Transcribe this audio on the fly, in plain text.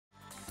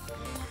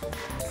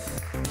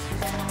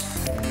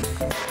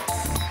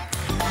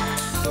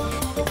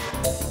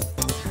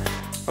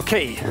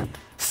Okay,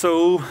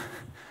 so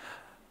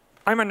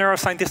I'm a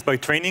neuroscientist by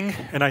training,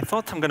 and I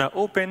thought I'm going to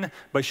open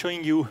by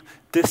showing you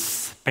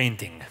this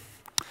painting.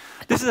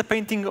 This is a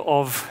painting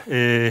of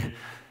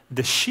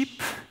the ship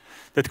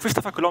that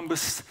Christopher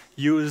Columbus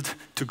used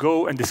to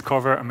go and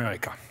discover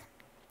America.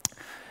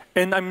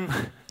 And I'm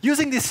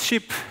using this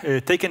ship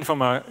taken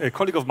from a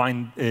colleague of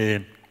mine,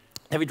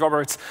 David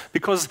Roberts,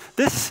 because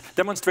this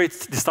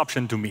demonstrates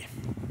disruption to me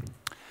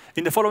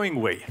in the following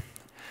way.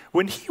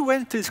 When he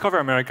went to discover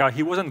America,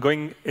 he wasn't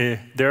going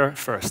there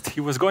first.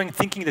 He was going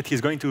thinking that he's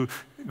going to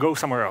go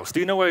somewhere else. Do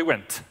you know where he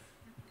went?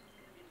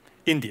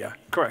 India,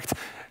 correct.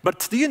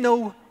 But do you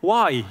know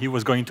why he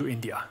was going to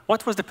India?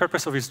 What was the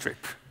purpose of his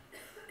trip?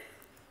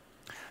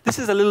 This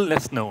is a little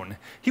less known.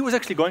 He was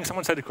actually going,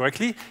 someone said it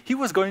correctly, he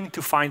was going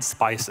to find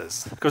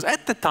spices. Because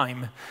at the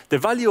time, the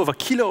value of a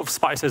kilo of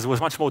spices was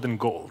much more than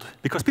gold.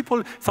 Because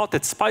people thought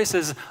that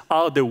spices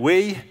are the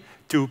way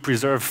to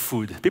preserve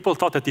food. People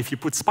thought that if you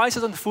put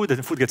spices on food, then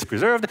the food gets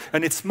preserved,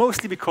 and it's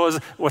mostly because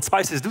what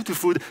spices do to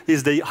food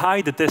is they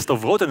hide the taste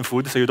of rotten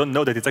food, so you don't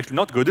know that it's actually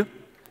not good.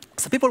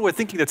 So people were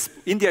thinking that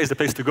India is the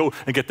place to go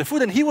and get the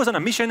food, and he was on a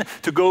mission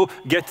to go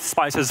get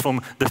spices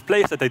from the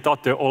place that they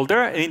thought they're all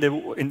there, and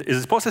in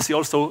his process, he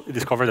also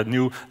discovered a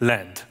new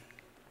land.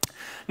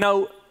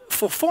 Now,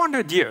 for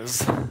 400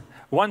 years,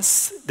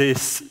 once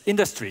this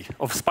industry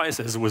of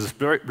spices was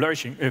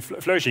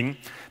flourishing,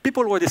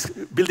 people were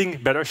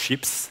building better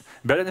ships,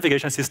 better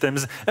navigation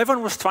systems.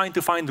 Everyone was trying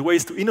to find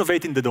ways to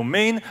innovate in the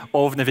domain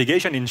of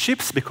navigation in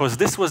ships because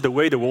this was the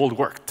way the world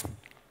worked.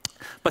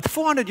 But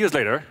 400 years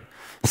later,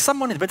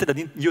 someone invented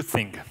a new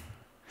thing,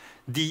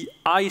 the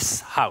ice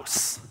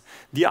house.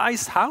 The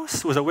ice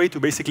house was a way to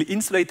basically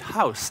insulate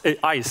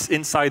ice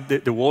inside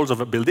the walls of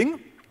a building.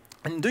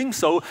 And in doing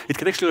so, it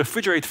could actually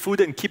refrigerate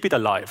food and keep it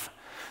alive.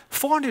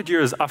 400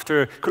 years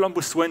after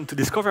Columbus went to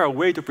discover a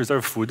way to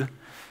preserve food,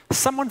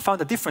 someone found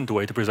a different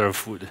way to preserve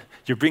food.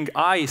 You bring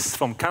ice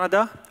from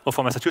Canada or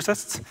from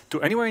Massachusetts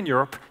to anywhere in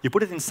Europe, you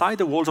put it inside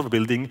the walls of a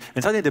building,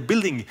 and suddenly the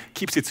building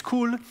keeps it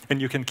cool,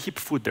 and you can keep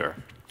food there.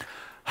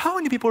 How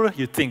many people,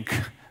 you think,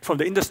 from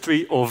the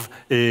industry of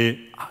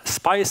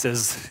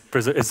spices,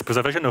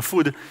 preservation of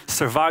food,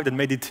 survived and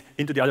made it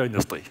into the other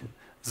industry?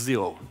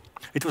 Zero.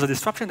 It was a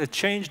disruption that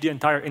changed the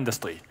entire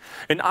industry.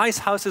 And ice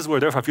houses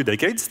were there for a few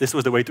decades. This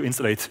was the way to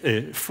insulate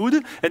food.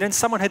 And then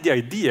someone had the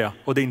idea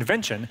or the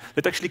invention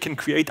that actually can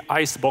create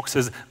ice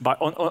boxes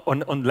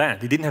on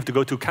land. You didn't have to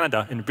go to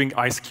Canada and bring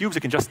ice cubes.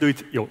 You can just do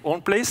it at your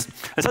own place.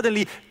 And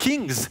suddenly,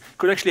 kings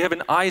could actually have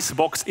an ice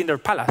box in their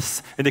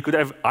palace. And they could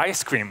have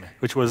ice cream,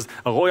 which was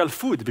a royal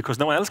food because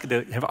no one else could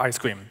have ice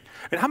cream.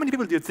 And how many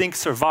people do you think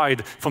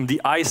survived from the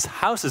ice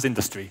houses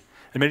industry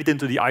and made it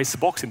into the ice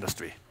box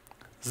industry?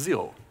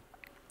 Zero.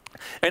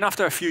 And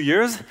after a few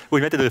years, we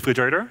invented the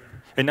refrigerator,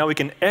 and now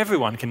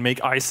everyone can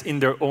make ice in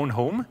their own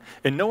home,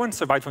 and no one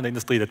survived from the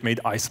industry that made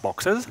ice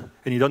boxes,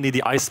 and you don't need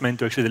the iceman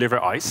to actually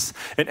deliver ice.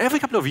 And every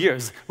couple of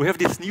years, we have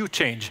this new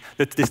change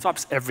that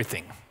disrupts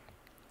everything.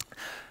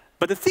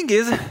 But the thing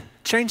is,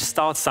 change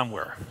starts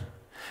somewhere.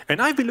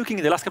 And I've been looking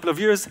in the last couple of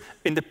years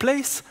in the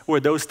place where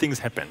those things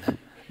happen,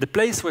 the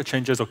place where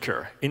changes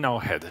occur in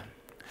our head.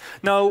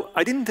 Now,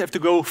 I didn't have to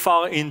go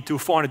far into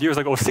 400 years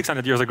ago or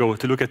 600 years ago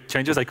to look at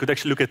changes. I could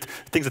actually look at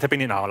things that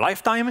happened in our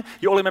lifetime.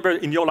 You all remember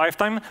in your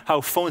lifetime how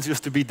phones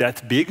used to be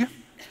that big.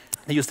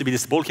 They used to be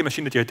this bulky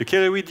machine that you had to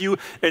carry with you,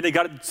 and they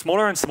got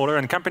smaller and smaller,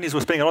 and companies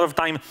were spending a lot of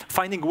time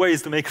finding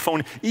ways to make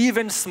phone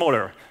even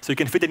smaller so you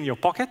can fit it in your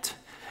pocket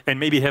and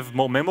maybe have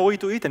more memory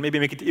to it and maybe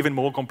make it even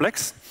more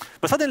complex.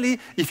 But suddenly,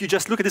 if you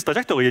just look at this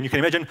trajectory and you can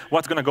imagine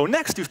what's going to go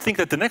next, you think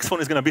that the next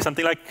phone is going to be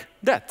something like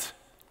that.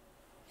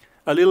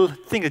 A little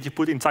thing that you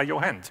put inside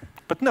your hand.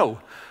 But no,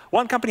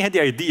 one company had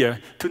the idea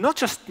to not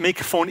just make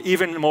a phone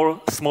even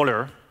more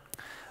smaller,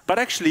 but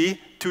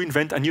actually to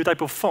invent a new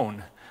type of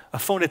phone. A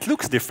phone that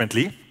looks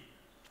differently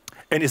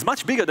and is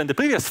much bigger than the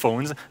previous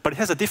phones, but it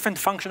has a different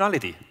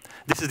functionality.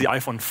 This is the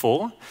iPhone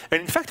 4.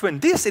 And in fact, when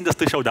this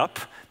industry showed up,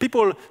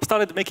 people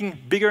started making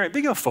bigger and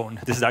bigger phones.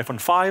 This is the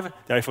iPhone 5,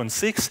 the iPhone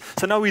 6.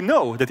 So now we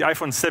know that the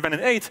iPhone 7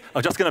 and 8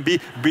 are just going to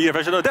be a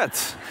version of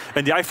that.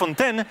 And the iPhone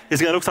 10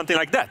 is going to look something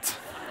like that.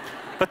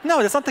 But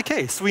no, that's not the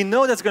case. We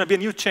know there's going to be a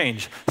new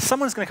change.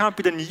 Someone's going to come up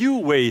with a new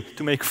way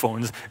to make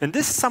phones. And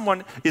this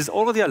someone is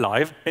already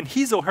alive, and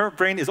his or her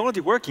brain is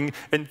already working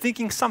and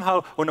thinking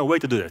somehow on a way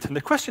to do that. And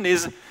the question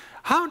is,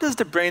 how does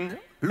the brain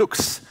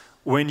looks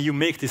when you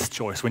make this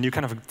choice, when you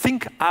kind of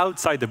think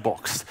outside the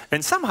box?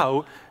 And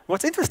somehow,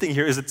 what's interesting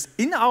here is that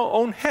in our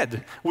own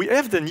head, we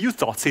have the new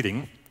thought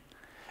sitting.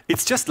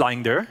 It's just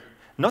lying there,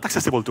 not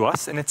accessible to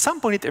us, and at some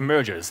point it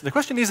emerges. The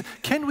question is,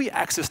 can we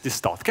access this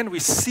thought? Can we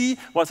see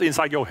what's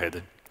inside your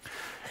head?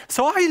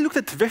 So I looked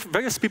at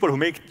various people who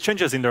make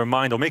changes in their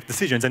mind or make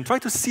decisions and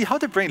tried to see how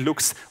the brain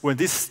looks when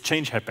this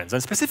change happens.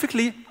 And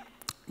specifically,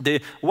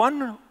 the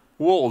one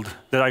world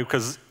that I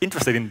was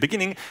interested in the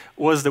beginning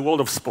was the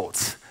world of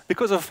sports,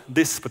 because of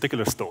this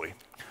particular story.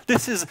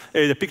 This is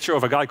a picture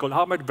of a guy called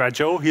Ahmed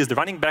Bradshaw. He is the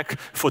running back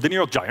for the New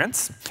York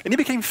Giants, and he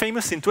became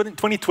famous in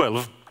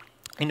 2012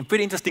 in a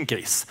pretty interesting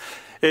case.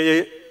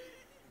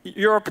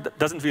 Europe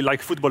doesn't really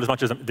like football as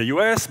much as the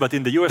US, but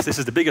in the US, this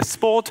is the biggest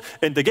sport.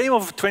 And the game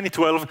of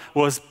 2012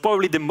 was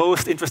probably the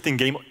most interesting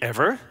game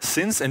ever,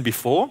 since and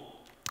before.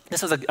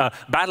 This was a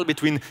battle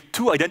between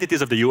two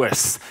identities of the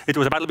US. It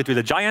was a battle between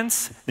the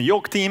Giants, New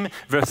York team,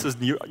 versus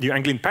New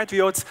England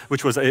Patriots,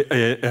 which was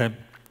a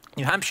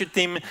New Hampshire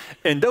team.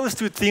 And those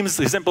two teams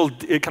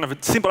resembled, kind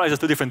of symbolized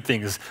two different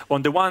things.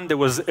 On the one, there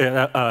was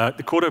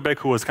the quarterback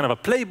who was kind of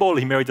a playboy.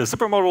 He married a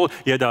supermodel.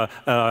 He had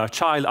a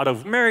child out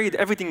of married.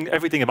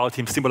 Everything about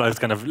him symbolized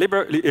kind of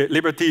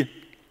liberty.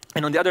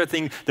 And on the other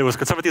thing, there was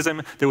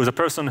conservatism. There was a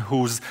person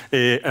who's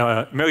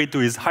married to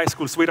his high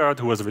school sweetheart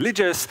who was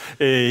religious.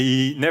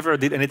 He never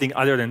did anything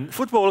other than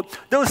football.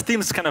 Those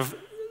teams kind of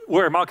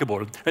were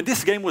remarkable. And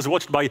this game was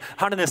watched by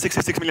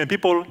 166 million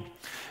people.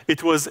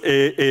 It was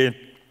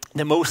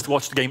the most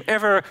watched game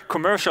ever.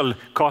 Commercial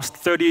cost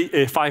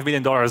 $35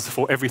 million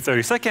for every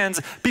 30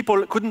 seconds.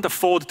 People couldn't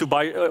afford to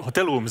buy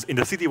hotel rooms in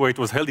the city where it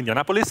was held in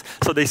Indianapolis,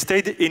 so they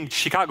stayed in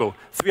Chicago,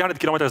 300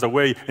 kilometers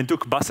away, and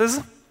took buses,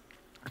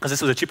 because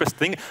this was the cheapest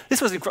thing. This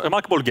was a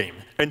remarkable game.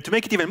 And to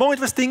make it even more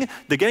interesting,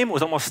 the game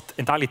was almost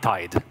entirely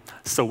tied.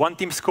 So one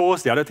team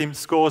scores, the other team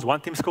scores,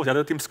 one team scores, the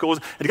other team scores.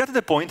 It got to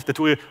the point that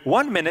we're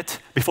 1 minute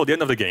before the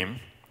end of the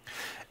game,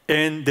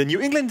 and the New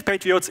England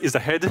Patriots is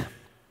ahead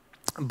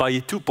by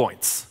 2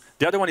 points.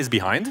 The other one is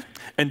behind,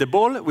 and the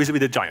ball is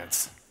with the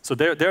Giants. So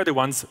they're the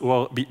ones who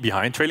are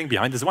behind, trailing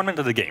behind. There's 1 minute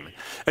of the game.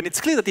 And it's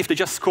clear that if they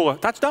just score a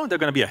touchdown, they're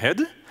going to be ahead.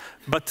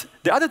 But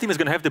the other team is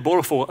going to have the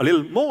ball for a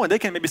little more, and they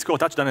can maybe score a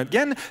touchdown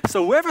again.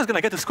 So whoever's going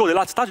to get to score the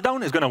last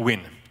touchdown is going to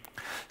win.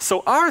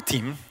 So our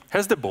team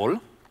has the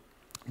ball.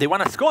 They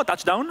want to score a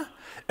touchdown,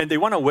 and they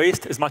want to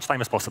waste as much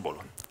time as possible.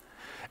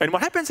 And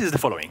what happens is the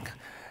following.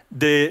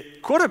 The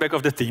quarterback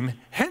of the team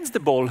hands the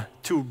ball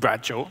to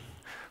Bradshaw,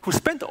 who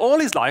spent all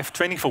his life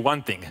training for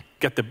one thing: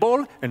 get the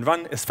ball and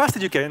run as fast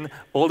as you can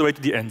all the way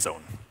to the end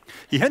zone.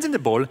 He hands him the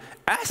ball,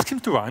 asks him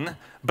to run,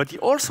 but he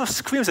also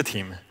screams at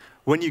him,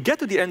 when you get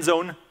to the end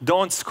zone,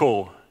 don't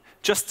score.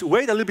 Just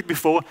wait a little bit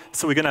before,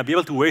 so we're going to be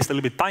able to waste a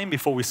little bit of time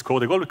before we score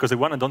the goal, because we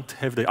want to don't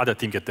have the other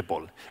team get the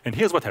ball. And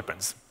here's what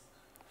happens.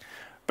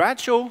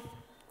 Bradshaw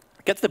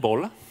gets the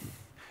ball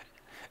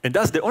and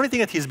does the only thing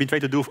that he's been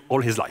trying to do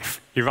all his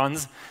life. He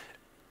runs,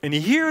 and he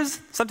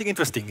hears something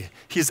interesting.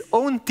 His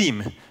own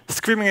team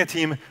screaming at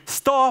him,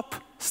 stop,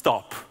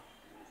 stop.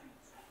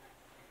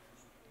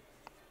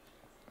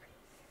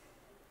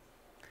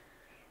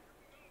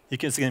 You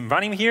can see him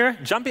running here,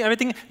 jumping,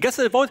 everything, gets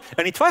to the boat,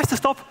 and he tries to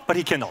stop, but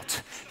he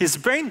cannot. His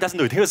brain doesn't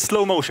do it. Here's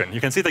slow motion. You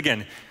can see it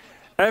again.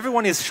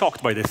 Everyone is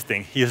shocked by this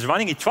thing. He is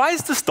running, he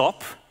tries to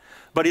stop,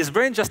 but his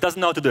brain just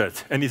doesn't know how to do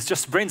it. And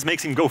his brain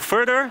makes him go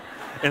further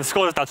and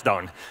score a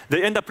touchdown.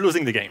 They end up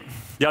losing the game.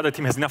 The other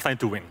team has enough time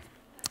to win.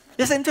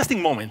 It's an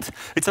interesting moment.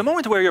 It's a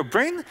moment where your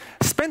brain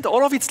spent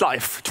all of its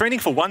life training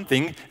for one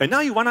thing, and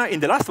now you want to, in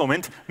the last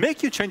moment,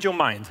 make you change your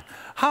mind.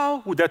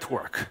 How would that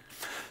work?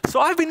 So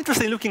I've been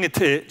interested in looking at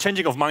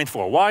changing of mind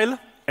for a while,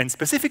 and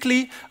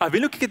specifically, I've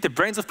been looking at the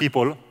brains of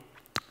people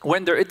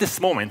when they're at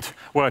this moment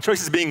where a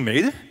choice is being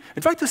made,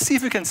 and try to see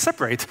if you can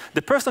separate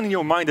the person in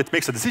your mind that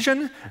makes a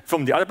decision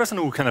from the other person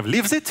who kind of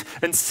lives it,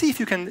 and see if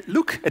you can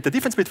look at the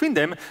difference between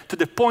them to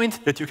the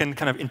point that you can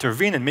kind of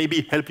intervene and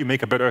maybe help you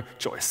make a better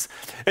choice.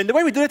 And the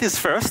way we do it is,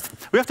 first,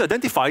 we have to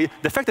identify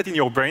the fact that in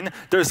your brain,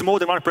 there's more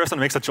than one person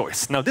who makes a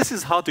choice. Now, this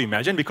is hard to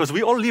imagine because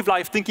we all live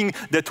life thinking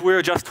that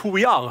we're just who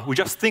we are. We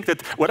just think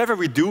that whatever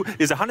we do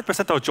is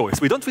 100% our choice.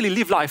 We don't really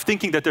live life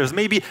thinking that there's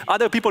maybe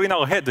other people in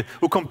our head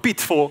who compete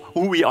for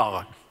who we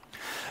are.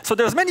 So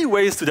there's many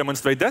ways to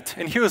demonstrate that,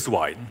 and here's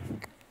why.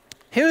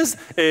 Here's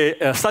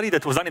a study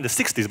that was done in the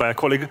 60s by a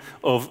colleague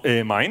of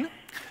mine,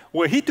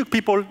 where he took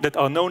people that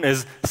are known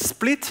as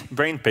split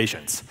brain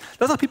patients.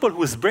 Those are people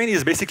whose brain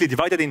is basically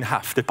divided in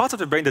half. The parts of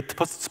the brain that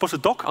are supposed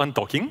to talk aren't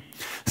talking.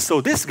 So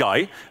this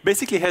guy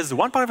basically has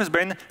one part of his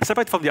brain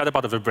separate from the other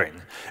part of the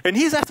brain. And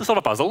he's asked to solve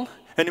a puzzle,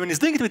 and when he's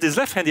doing it with his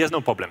left hand, he has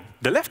no problem.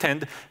 The left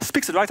hand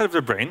speaks to the right side of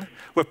the brain,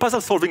 where puzzle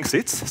solving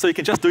sits, so he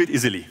can just do it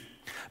easily.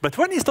 But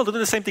when he's told to do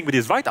the same thing with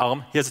his right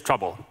arm, he has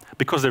trouble.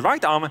 Because the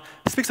right arm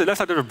speaks to the left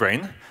side of the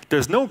brain,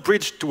 there's no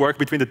bridge to work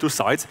between the two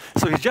sides,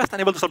 so he's just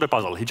unable to solve the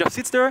puzzle. He just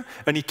sits there,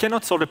 and he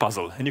cannot solve the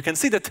puzzle. And you can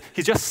see that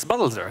he just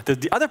spuddles there.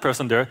 The other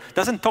person there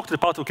doesn't talk to the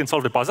part who can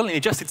solve the puzzle, and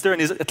he just sits there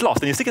and is at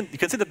lost. And you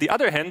can see that the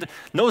other hand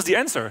knows the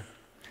answer.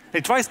 And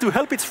he tries to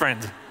help its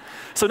friend.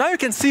 So now you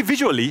can see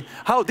visually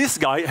how this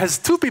guy has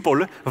two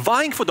people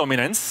vying for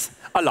dominance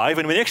alive,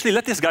 and when you actually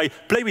let this guy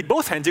play with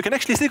both hands, you can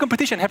actually see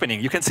competition happening.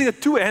 You can see the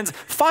two hands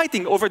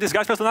fighting over this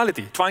guy's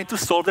personality, trying to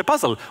solve the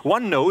puzzle.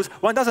 One knows,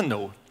 one doesn't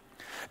know.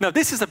 Now,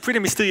 this is a pretty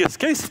mysterious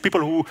case of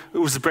people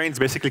whose brains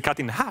basically cut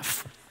in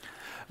half.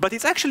 But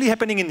it's actually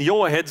happening in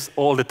your heads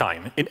all the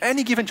time. In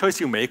any given choice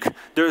you make,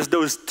 there's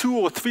those 2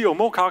 or 3 or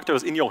more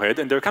characters in your head,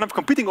 and they're kind of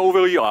competing over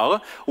who you are.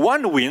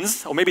 One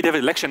wins, or maybe they have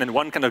an election and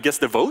one kind of gets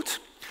the vote.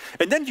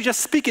 And then you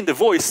just speak in the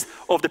voice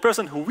of the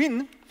person who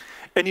wins,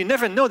 and you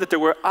never know that there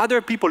were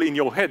other people in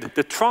your head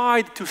that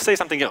tried to say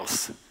something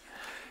else.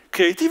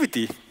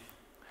 Creativity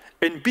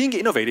And being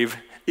innovative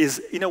is,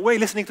 in a way,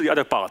 listening to the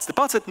other parts. The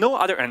parts that know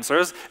other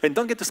answers and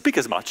don't get to speak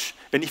as much.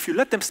 And if you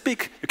let them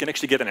speak, you can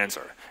actually get an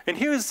answer. And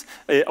here's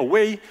a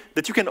way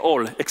that you can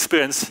all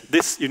experience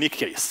this unique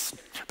case.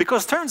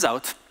 Because turns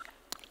out,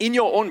 in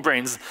your own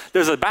brains,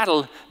 there's a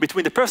battle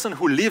between the person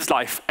who lives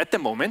life at the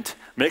moment,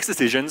 makes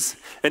decisions,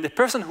 and the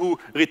person who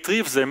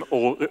retrieves them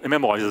or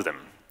memorizes them.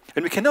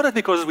 And we can know that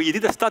because we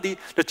did a study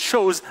that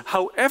shows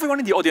how everyone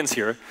in the audience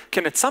here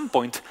can at some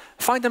point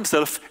find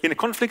themselves in a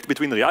conflict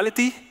between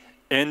reality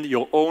and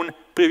your own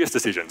previous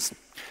decisions.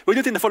 We do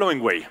it in the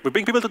following way. We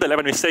bring people to the lab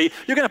and we say,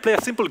 you're going to play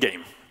a simple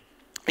game.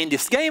 In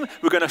this game,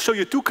 we're going to show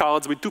you 2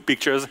 cards with 2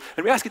 pictures,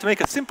 and we ask you to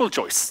make a simple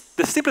choice,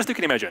 the simplest you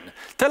can imagine.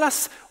 Tell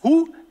us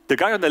who, the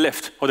guy on the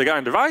left or the guy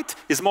on the right,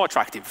 is more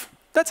attractive.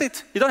 That's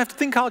it. You don't have to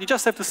think hard. You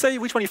just have to say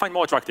which one you find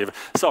more attractive.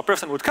 So a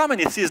person would come and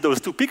he sees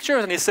those 2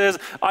 pictures and he says,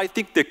 I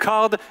think the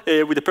card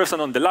with the person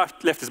on the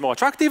left is more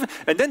attractive.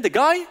 And then the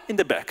guy in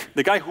the back,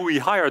 the guy who we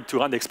hired to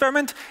run the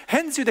experiment,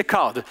 hands you the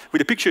card with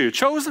the picture you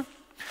chose.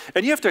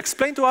 And you have to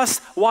explain to us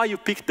why you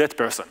picked that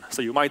person.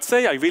 So you might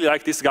say, I really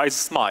like this guy's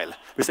smile.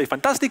 We say,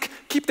 fantastic,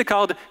 keep the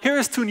card. Here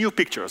is 2 new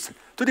pictures,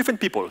 2 different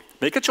people.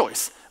 Make a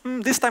choice.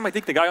 This time I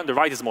think the guy on the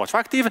right is more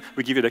attractive.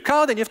 We give you the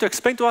card, and you have to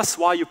explain to us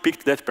why you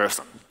picked that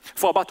person.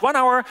 For about 1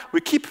 hour,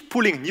 we keep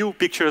pulling new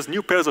pictures,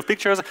 new pairs of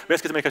pictures. We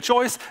ask you to make a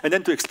choice, and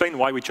then to explain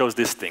why we chose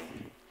this thing.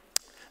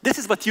 This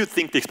is what you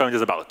think the experiment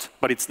is about,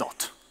 but it's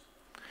not.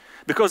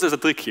 Because there's a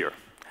trick here.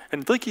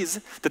 And the trick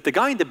is that the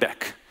guy in the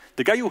back,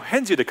 the guy who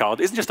hands you the card,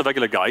 isn't just a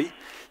regular guy.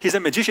 He's a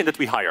magician that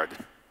we hired.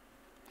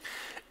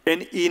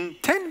 And in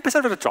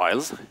 10% of the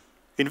trials,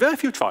 in very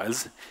few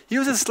trials, he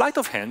uses sleight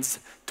of hands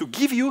to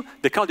give you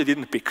the card you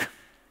didn't pick.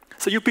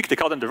 So you pick the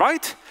card on the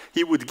right,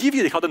 he would give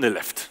you the card on the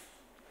left.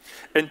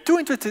 And 2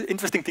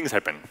 interesting things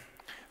happen.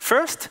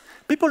 First,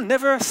 people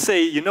never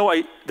say, you know,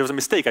 there was a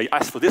mistake. I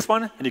asked for this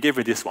one, and you gave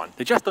me this one.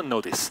 They just don't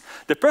notice.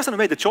 The person who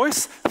made the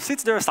choice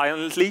sits there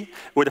silently,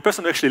 where the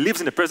person who actually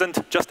lives in the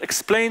present just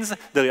explains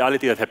the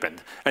reality that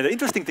happened. And the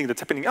interesting thing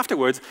that's happening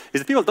afterwards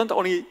is that people don't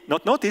only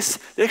not notice,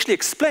 they actually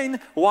explain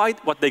why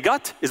what they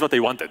got is what they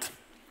wanted.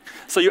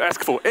 So you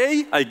ask for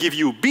A, I give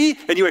you B,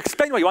 and you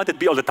explain why you wanted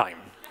B all the time.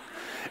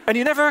 And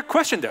you never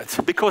question that,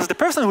 because the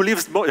person who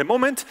lives the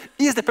moment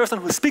is the person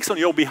who speaks on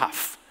your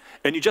behalf.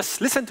 And you just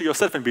listen to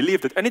yourself and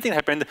believe that anything that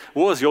happened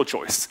was your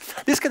choice.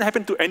 This can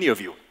happen to any of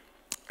you.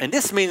 And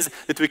this means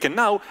that we can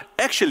now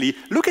actually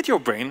look at your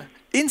brain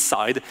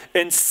inside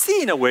and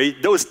see, in a way,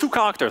 those 2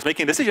 characters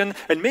making a decision,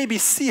 and maybe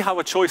see how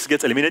a choice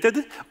gets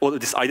eliminated or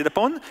decided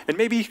upon, and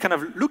maybe kind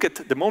of look at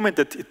the moment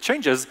that it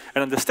changes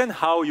and understand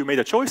how you made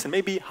a choice and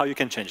maybe how you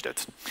can change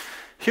that.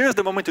 Here's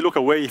the moment to look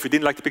away if you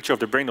didn't like the picture of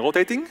the brain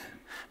rotating,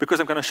 because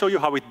I'm going to show you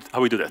how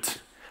we do that.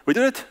 We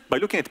do it by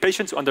looking at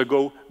patients who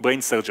undergo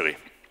brain surgery.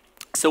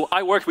 So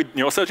I work with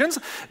neurosurgeons.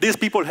 These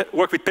people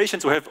work with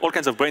patients who have all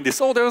kinds of brain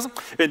disorders.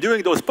 And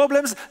during those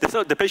problems,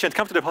 the patient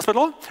comes to the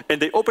hospital, and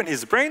they open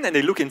his brain, and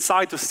they look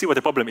inside to see what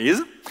the problem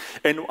is.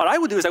 And what I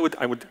would do is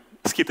I would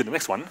skip to the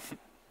next one.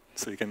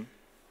 So you can,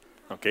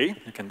 OK.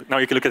 Now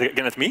you can look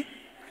again at me.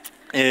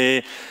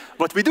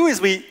 What we do is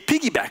we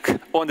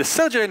piggyback on the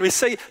surgery, and we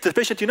say to the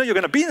patient, you know, you're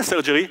going to be in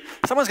surgery.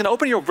 Someone's going to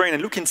open your brain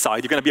and look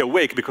inside. You're going to be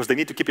awake because they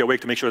need to keep you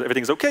awake to make sure that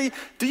everything's OK.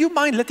 Do you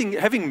mind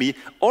having me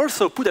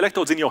also put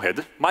electrodes in your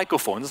head,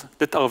 microphones,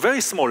 that are very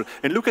small,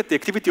 and look at the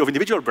activity of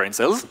individual brain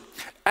cells,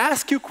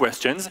 ask you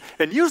questions,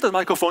 and use those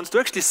microphones to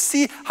actually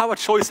see how a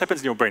choice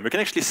happens in your brain. We can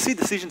actually see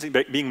decisions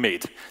being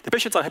made. The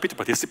patients are happy to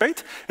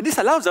participate, and this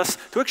allows us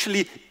to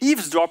actually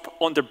eavesdrop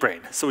on the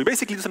brain. So we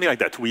basically do something like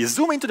that. We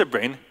zoom into the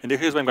brain, and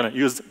here's where I'm going to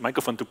use the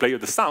microphone to play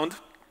the sound.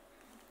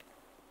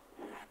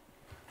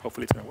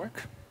 Hopefully it's going to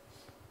work.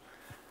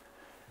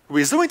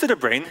 We zoom into the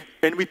brain,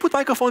 and we put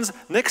microphones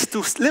next to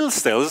little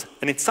cells,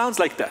 and it sounds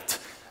like that.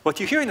 What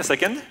you hear in a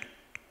second,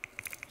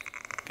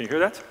 can you hear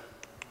that?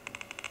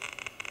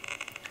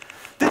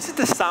 This is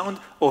the sound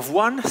of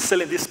 1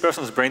 cell in this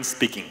person's brain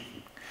speaking.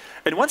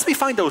 And once we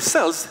find those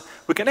cells,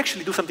 we can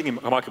actually do something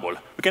remarkable.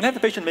 We can have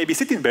the patient maybe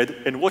sit in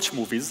bed and watch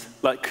movies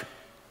like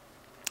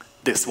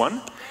this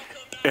one,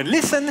 and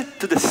listen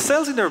to the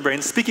cells in their brain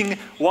speaking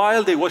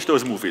while they watch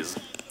those movies.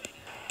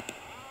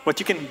 What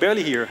you can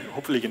barely hear,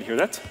 hopefully you can hear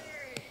that.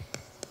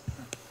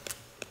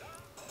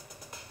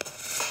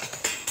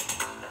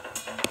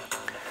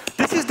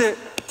 This is the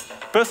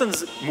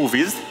person's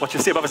movies. What you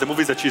see above is the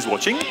movies that she's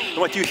watching. And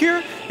what you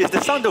hear is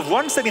the sound of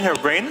 1 cell in her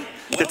brain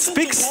that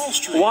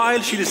speaks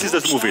while she sees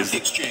those movies.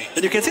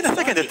 And you can see in a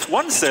second that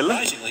 1 cell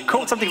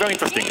codes something very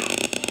interesting.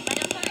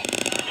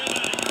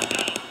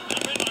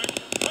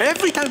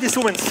 Every time this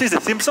woman sees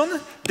The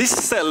Simpsons, this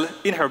cell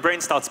in her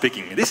brain starts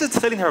speaking. This is the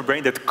cell in her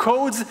brain that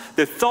codes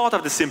the thought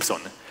of The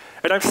Simpsons.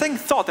 And I'm saying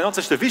thought and not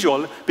just the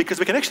visual, because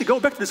we can actually go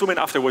back to this woman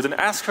afterwards and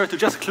ask her to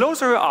just close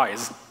her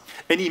eyes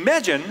and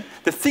imagine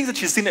the things that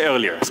she's seen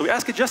earlier. So we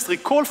ask her just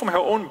recall from her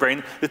own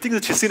brain the things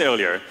that she's seen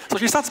earlier. So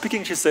she starts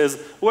speaking, she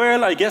says,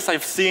 well, I guess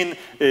I've seen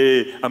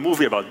a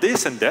movie about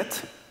this and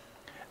that.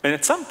 And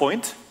at some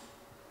point,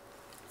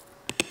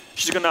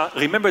 she's going to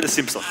remember The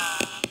Simpsons.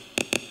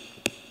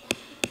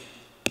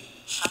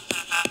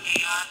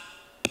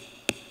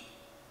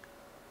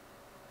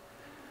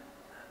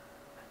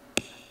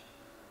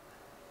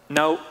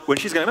 Now, when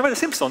she's going to remember the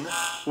Simpson,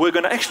 we're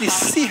going to actually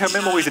see her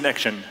memories in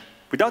action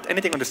without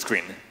anything on the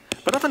screen.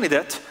 But not only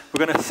that,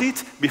 we're going to see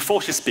it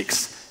before she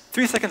speaks,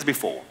 3 seconds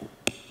before.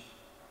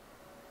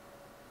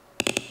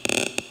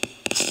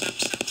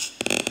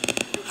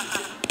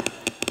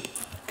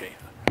 Okay,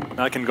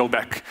 now I can go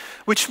back.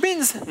 Which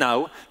means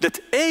now that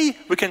A,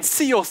 we can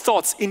see your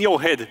thoughts in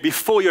your head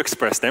before you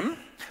express them,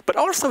 but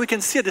also we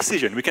can see a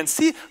decision. We can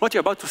see what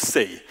you're about to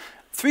say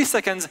 3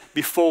 seconds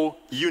before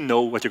you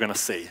know what you're going to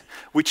say,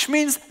 which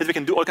means that we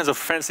can do all kinds of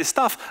fancy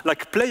stuff,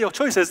 like play your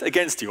choices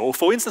against you. Or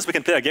for instance, we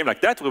can play a game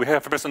like that, where we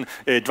have a person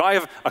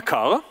drive a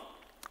car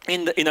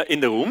in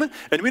the room,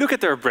 and we look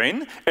at their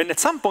brain, and at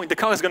some point the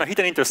car is going to hit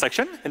an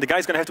intersection, and the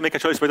guy's going to have to make a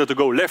choice whether to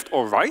go left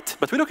or right.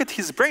 But we look at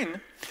his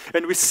brain,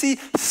 and we see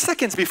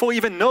seconds before he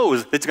even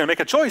knows that he's going to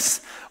make a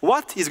choice,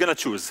 what he's going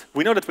to choose.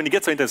 We know that when he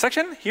gets to an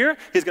intersection, here,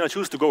 he's going to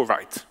choose to go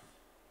right.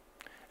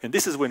 And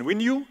this is when we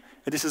knew,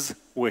 and this is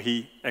where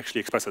he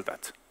actually expresses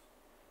that.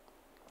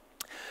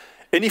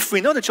 And if we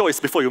know the choice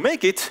before you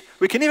make it,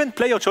 we can even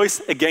play your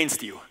choice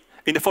against you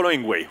in the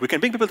following way. We can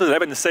bring people to the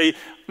lab and say,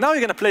 now you're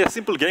going to play a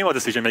simple game of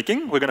decision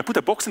making. We're going to put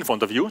a box in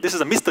front of you. This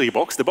is a mystery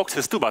box. The box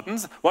has 2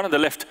 buttons, one on the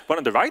left, one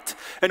on the right.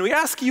 And we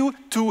ask you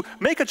to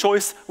make a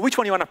choice which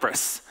one you want to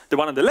press, the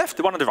one on the left,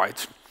 the one on the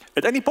right.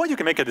 At any point, you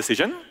can make a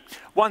decision.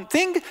 One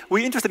thing,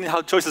 we're interested in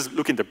how choices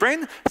look in the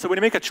brain. So when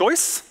you make a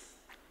choice,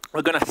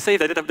 we're going to save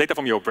the data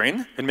from your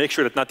brain and make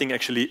sure that nothing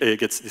actually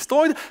gets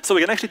destroyed. So we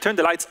can actually turn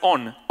the lights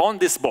on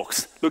this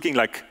box, looking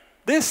like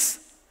this,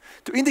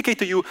 to indicate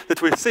to you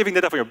that we're saving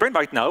data from your brain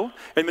right now.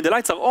 And when the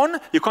lights are on,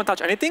 you can't touch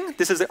anything.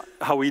 This is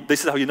how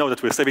you know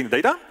that we're saving the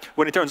data.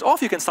 When it turns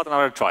off, you can start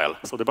another trial.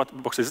 So the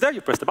box is there,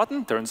 you press the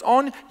button, turns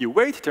on, you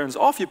wait, turns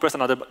off, you press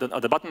another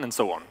button, and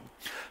so on.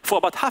 For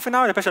about half an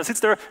hour, the patient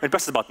sits there and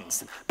presses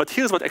buttons. But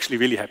here's what actually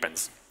really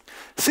happens.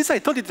 Since I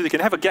told you that we can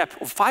have a gap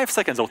of 5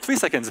 seconds or 3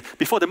 seconds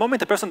before the moment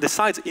the person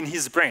decides in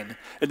his brain,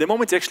 and the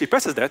moment he actually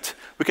presses that,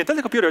 we can tell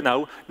the computer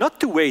now not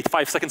to wait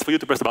 5 seconds for you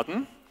to press the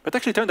button, but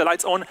actually turn the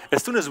lights on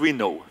as soon as we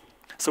know.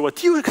 So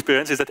what you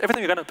experience is that every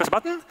time you're going to press a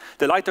button,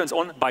 the light turns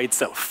on by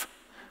itself.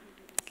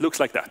 It looks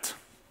like that.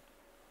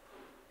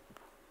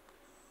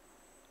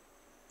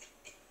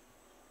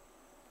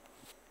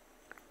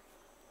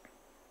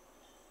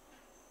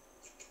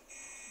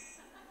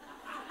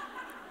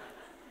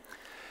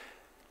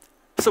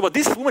 So what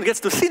this woman gets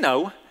to see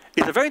now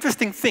is a very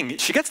interesting thing.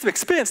 She gets to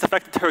experience the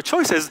fact that her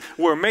choices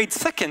were made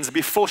seconds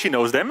before she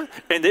knows them,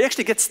 and they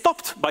actually get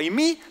stopped by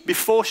me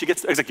before she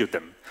gets to execute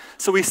them.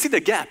 So we see the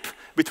gap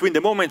between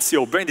the moments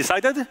your brain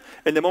decided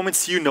and the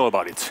moments you know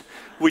about it,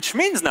 which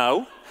means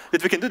now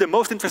that we can do the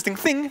most interesting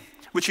thing,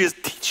 which is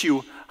teach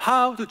you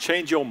how to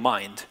change your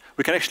mind.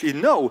 We can actually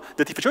know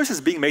that if a choice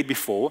is being made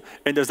before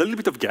and there's a little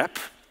bit of gap,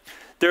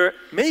 there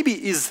maybe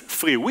is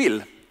free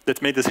will that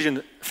made the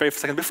decision 5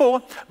 seconds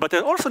before, but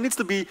there also needs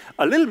to be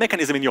a little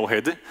mechanism in your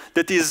head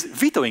that is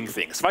vetoing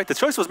things, right? The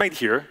choice was made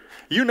here,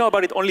 you know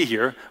about it only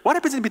here. What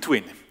happens in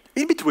between?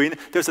 In between,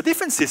 there's a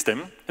different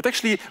system that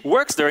actually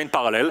works there in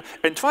parallel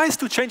and tries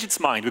to change its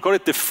mind. We call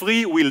it the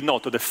free will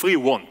not, or the free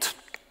want.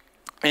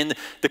 And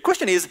the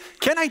question is,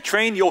 can I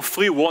train your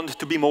free want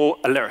to be more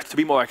alert, to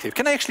be more active?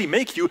 Can I actually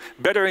make you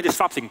better in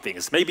disrupting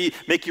things? Maybe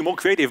make you more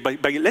creative by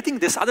letting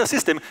this other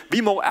system be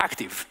more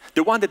active,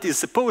 the one that is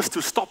supposed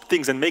to stop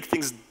things and make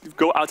things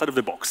go outside of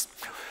the box.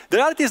 The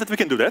reality is that we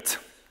can do that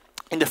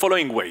in the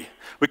following way.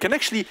 We can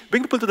actually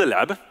bring people to the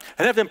lab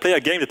and have them play a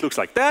game that looks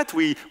like that.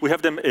 We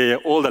have them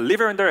hold a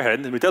lever in their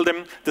hand, and we tell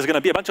them there's going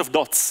to be a bunch of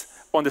dots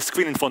on the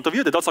screen in front of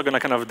you. The dots are going to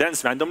kind of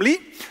dance randomly.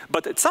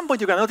 But at some point,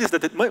 you're going to notice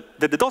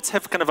that the dots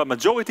have kind of a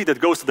majority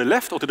that goes to the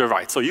left or to the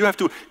right. So you have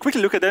to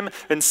quickly look at them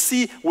and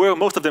see where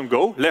most of them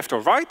go, left or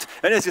right.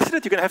 And as you see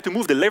that, you're going to have to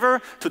move the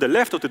lever to the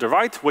left or to the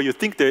right, where you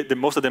think the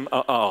most of them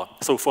are.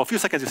 So for a few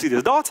seconds, you see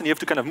these dots, and you have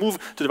to kind of move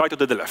to the right or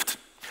to the left.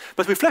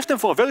 But we flash them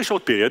for a very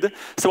short period.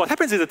 So what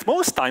happens is that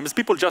most times,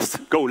 people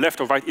just go left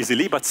or right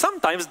easily. But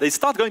sometimes, they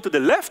start going to the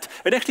left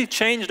and actually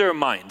change their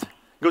mind.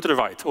 Go to the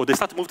right, or they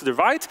start to move to the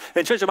right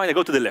and change their mind and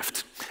go to the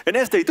left. And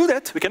as they do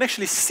that, we can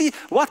actually see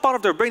what part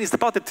of their brain is the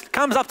part that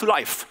comes up to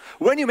life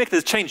when you make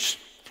the change.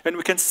 And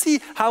we can see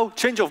how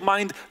change of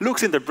mind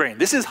looks in the brain.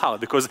 This is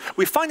hard, because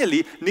we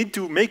finally need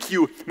to make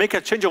you make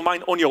a change of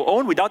mind on your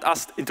own without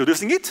us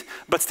introducing it,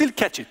 but still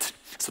catch it.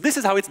 So this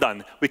is how it's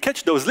done. We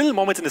catch those little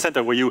moments in the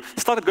center where you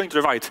started going to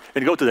the right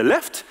and go to the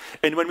left.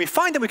 And when we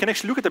find them, we can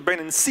actually look at the brain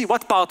and see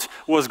what part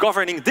was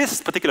governing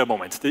this particular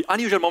moment, the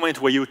unusual moment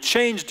where you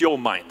changed your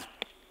mind.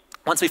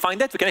 Once we find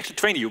that, we can actually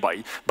train you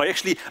by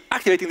actually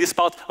activating this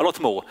part a lot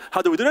more.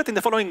 How do we do that? In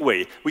the following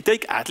way. We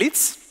take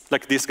athletes,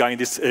 like this guy in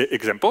this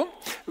example.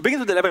 We bring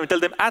them to the lab and we tell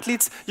them,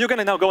 athletes, you're going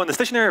to now go on the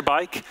stationary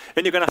bike,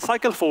 and you're going to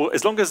cycle for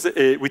as long as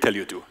we tell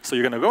you to. So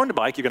you're going to go on the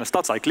bike, you're going to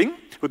start cycling.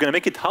 We're going to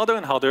make it harder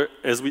and harder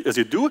as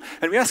you do.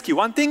 And we ask you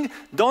one thing,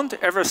 don't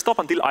ever stop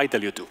until I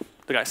tell you to.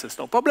 The guy says,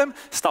 no problem,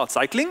 start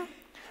cycling.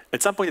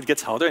 At some point, it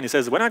gets harder, and he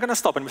says, when am I going to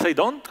stop? And we say,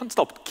 don't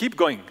stop, keep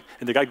going.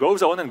 And the guy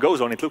goes on and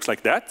goes on. It looks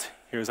like that.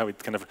 Here's how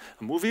it's kind of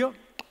a movie of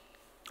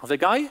the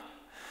guy.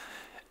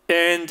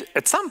 And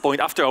at some point,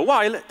 after a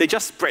while, they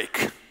just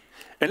break.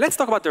 And let's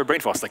talk about their brain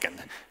for a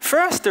second.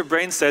 First, their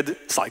brain said,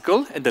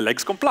 cycle, and the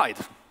legs complied.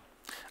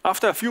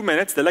 After a few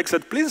minutes, the leg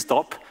said, please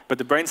stop, but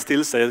the brain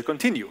still said,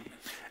 continue.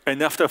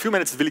 And after a few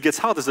minutes, it really gets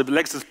harder, so the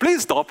leg says,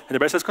 please stop, and the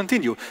brain says,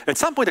 continue. At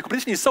some point, the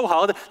competition is so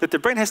hard that the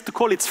brain has to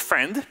call its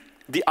friend,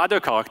 the other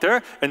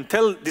character, and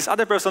tell this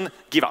other person,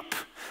 give up.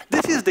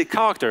 This is the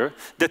character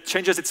that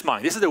changes its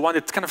mind. This is the one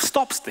that kind of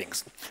stops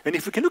things. And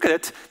if we can look at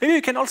it, maybe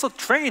we can also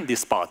train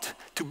this part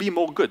to be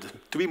more good,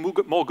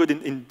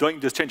 in doing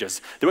these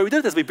changes. The way we do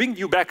it is we bring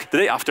you back the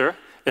day after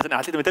as an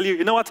athlete, and we tell you,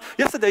 you know what,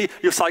 yesterday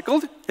you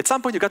cycled, at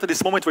some point you got to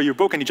this moment where you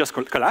broke and you just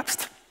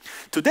collapsed.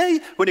 Today,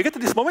 when you get to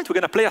this moment, we're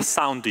going to play a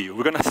sound to you.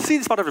 We're going to see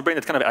this part of the brain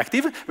that's kind of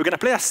active. We're going to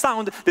play a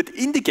sound that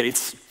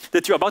indicates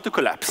that you're about to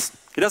collapse.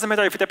 It doesn't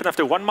matter if it happened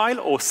after 1 mile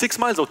or 6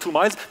 miles or 2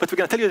 miles, but we're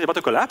going to tell you you're about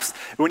to collapse.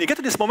 And when you get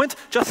to this moment,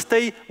 just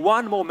stay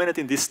 1 more minute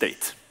in this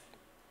state.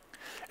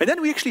 And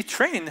then we actually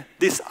train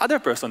this other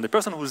person, the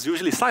person who's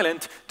usually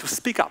silent, to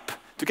speak up,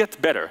 to get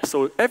better.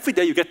 So every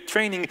day you get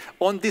training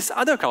on this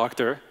other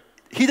character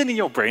hidden in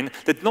your brain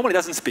that normally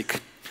doesn't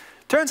speak.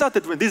 Turns out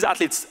that when these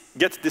athletes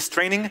get this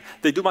training,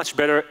 they do much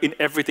better in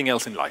everything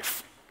else in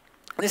life.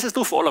 And this is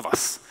true for all of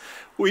us.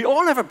 We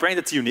all have a brain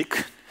that's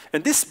unique,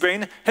 and this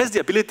brain has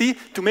the ability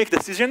to make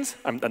decisions.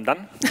 I'm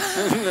done.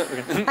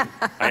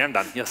 I am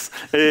done, yes.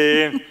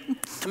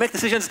 To make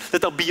decisions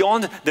that are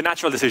beyond the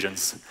natural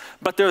decisions.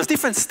 But there's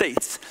different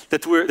states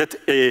that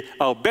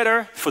are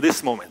better for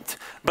this moment.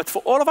 But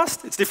for all of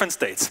us, it's different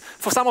states.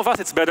 For some of us,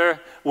 it's better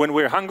when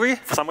we're hungry,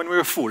 for some when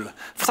we're full.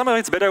 For some of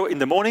us, it's better in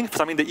the morning, for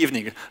some in the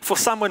evening. For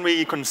some when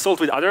we consult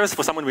with others,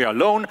 for some when we are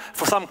alone,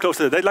 for some close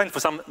to the deadline, for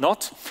some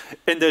not.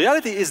 And the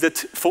reality is that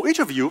for each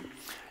of you,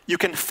 you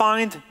can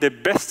find the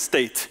best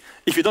state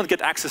if you don't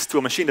get access to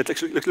a machine that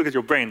actually looks at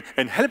your brain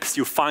and helps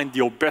you find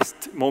your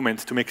best moment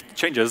to make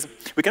changes.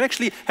 We can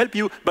actually help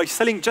you by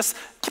saying, just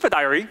keep a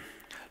diary,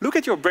 look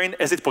at your brain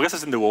as it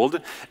progresses in the world,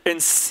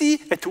 and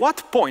see at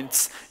what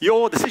points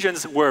your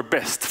decisions were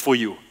best for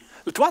you.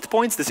 At what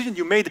points decisions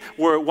you made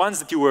were ones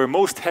that you were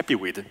most happy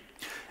with.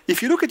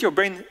 If you look at your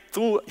brain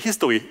through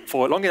history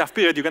for a long enough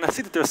period, you're going to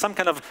see that there's some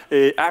kind of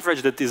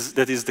average that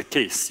is the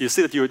case. You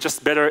see that you're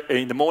just better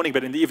in the morning,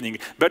 better in the evening,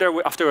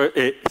 better after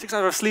 6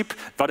 hours of sleep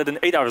rather than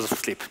 8 hours of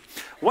sleep.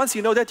 Once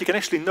you know that, you can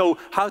actually know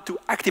how to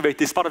activate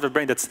this part of the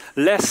brain that's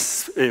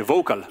less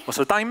vocal most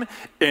of the time.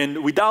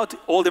 And without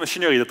all the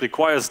machinery that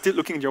requires still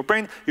looking at your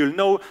brain, you'll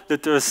know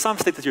that there's some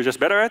state that you're just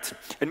better at.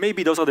 And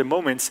maybe those are the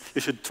moments you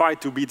should try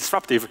to be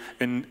disruptive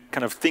and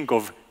kind of think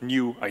of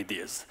new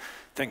ideas.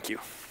 Thank you.